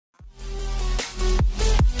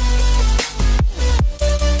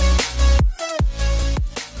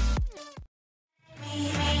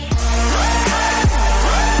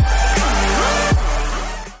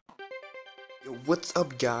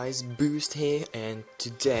up guys, Boost here, and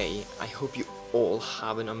today I hope you all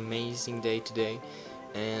have an amazing day today,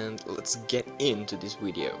 and let's get into this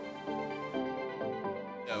video.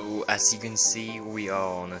 So as you can see, we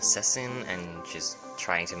are on Assassin and just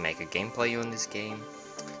trying to make a gameplay on this game.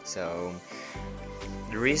 So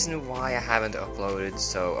the reason why I haven't uploaded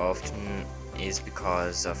so often is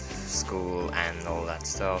because of school and all that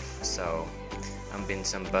stuff. So I've been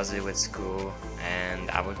some busy with school and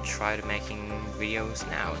I will try to making videos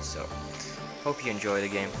now. So hope you enjoy the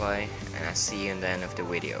gameplay and I'll see you in the end of the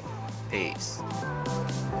video. Peace.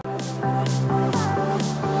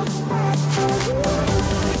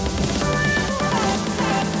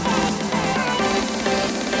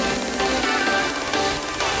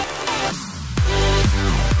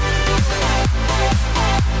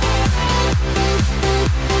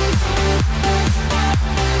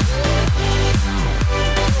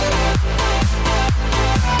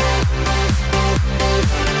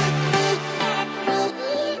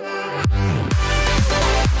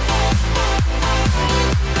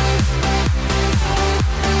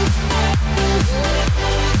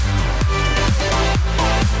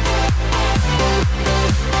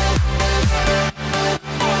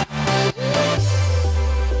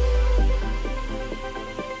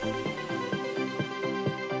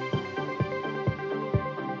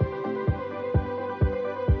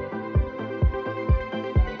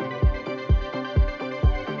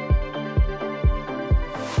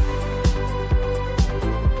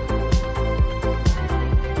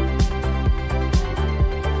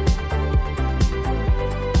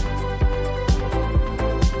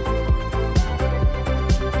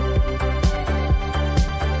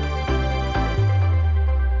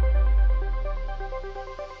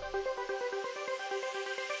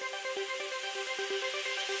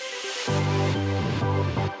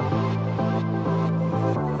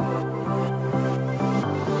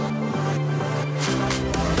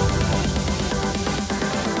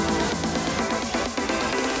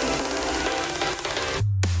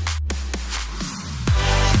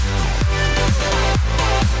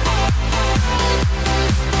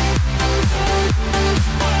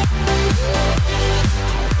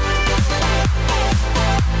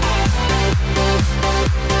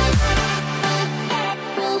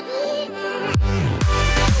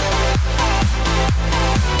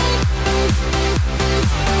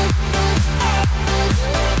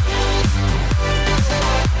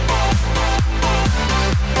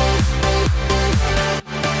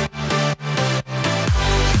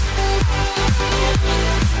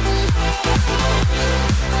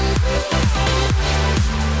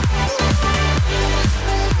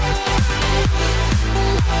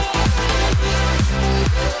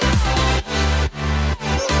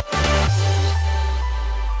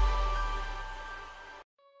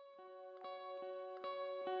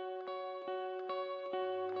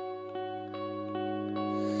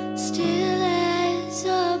 Still as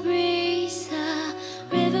a breeze, a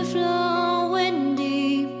river flowing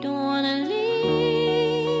deep. Don't wanna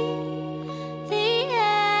leave the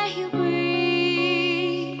air you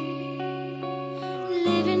breathe.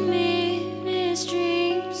 Living me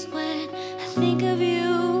dreams when I think of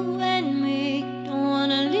you and me. Don't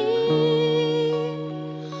wanna leave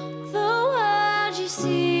the world you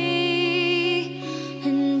see,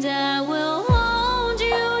 and I will hold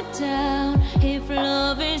you down if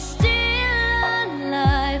love is still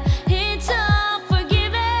alive. It's all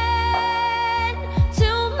forgiven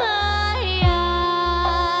to my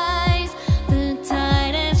eyes. The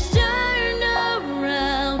tide has turned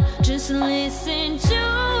around. Just listen to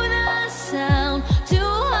the sound. Two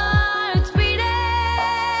hearts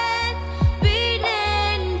beating,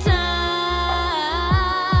 beating time.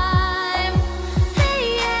 Hey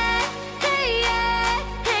yeah, hey yeah,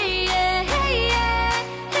 hey yeah, hey yeah,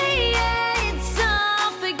 hey yeah. It's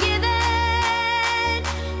all forgiven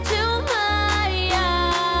to my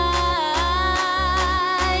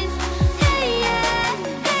eyes. Hey yeah,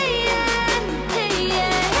 hey yeah, hey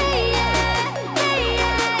yeah, hey yeah, hey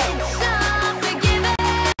yeah. It's all forgiven.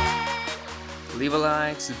 Leave a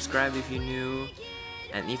like, subscribe if you're new,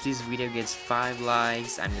 and if this video gets 5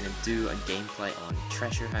 likes, I'm gonna do a gameplay on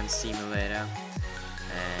Treasure Hunt Simulator,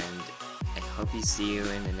 and I hope you see you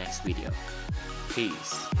in the next video.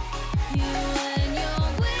 Peace. You and